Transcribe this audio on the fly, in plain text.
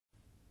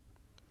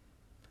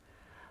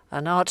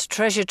An art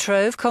treasure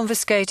trove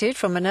confiscated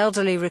from an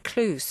elderly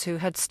recluse who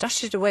had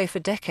stashed it away for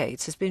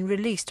decades has been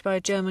released by a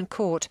German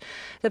court.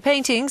 The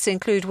paintings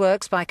include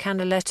works by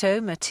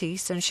Canaletto,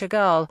 Matisse and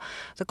Chagall.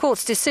 The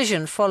court's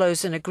decision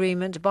follows an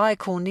agreement by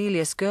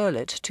Cornelius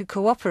Gurlitt to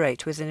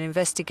cooperate with an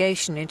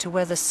investigation into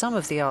whether some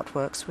of the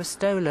artworks were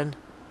stolen.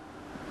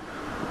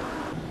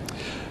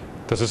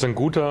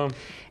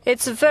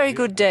 It's a very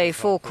good day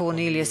for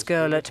Cornelius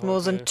Gurlitt,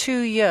 more than 2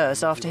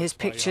 years after his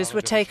pictures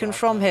were taken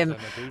from him.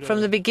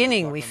 From the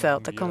beginning we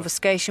felt the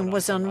confiscation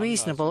was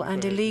unreasonable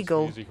and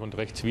illegal.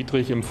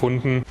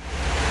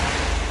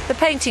 The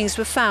paintings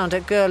were found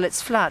at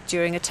Gurlitt's flat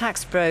during a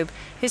tax probe.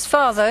 His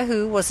father,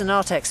 who was an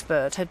art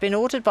expert, had been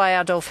ordered by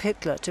Adolf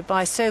Hitler to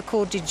buy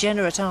so-called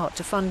degenerate art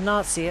to fund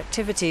Nazi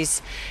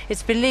activities.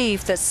 It's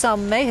believed that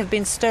some may have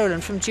been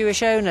stolen from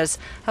Jewish owners.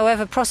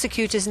 However,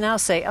 prosecutors now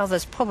say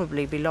others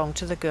probably belong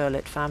to the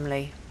Gurlitt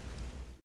family.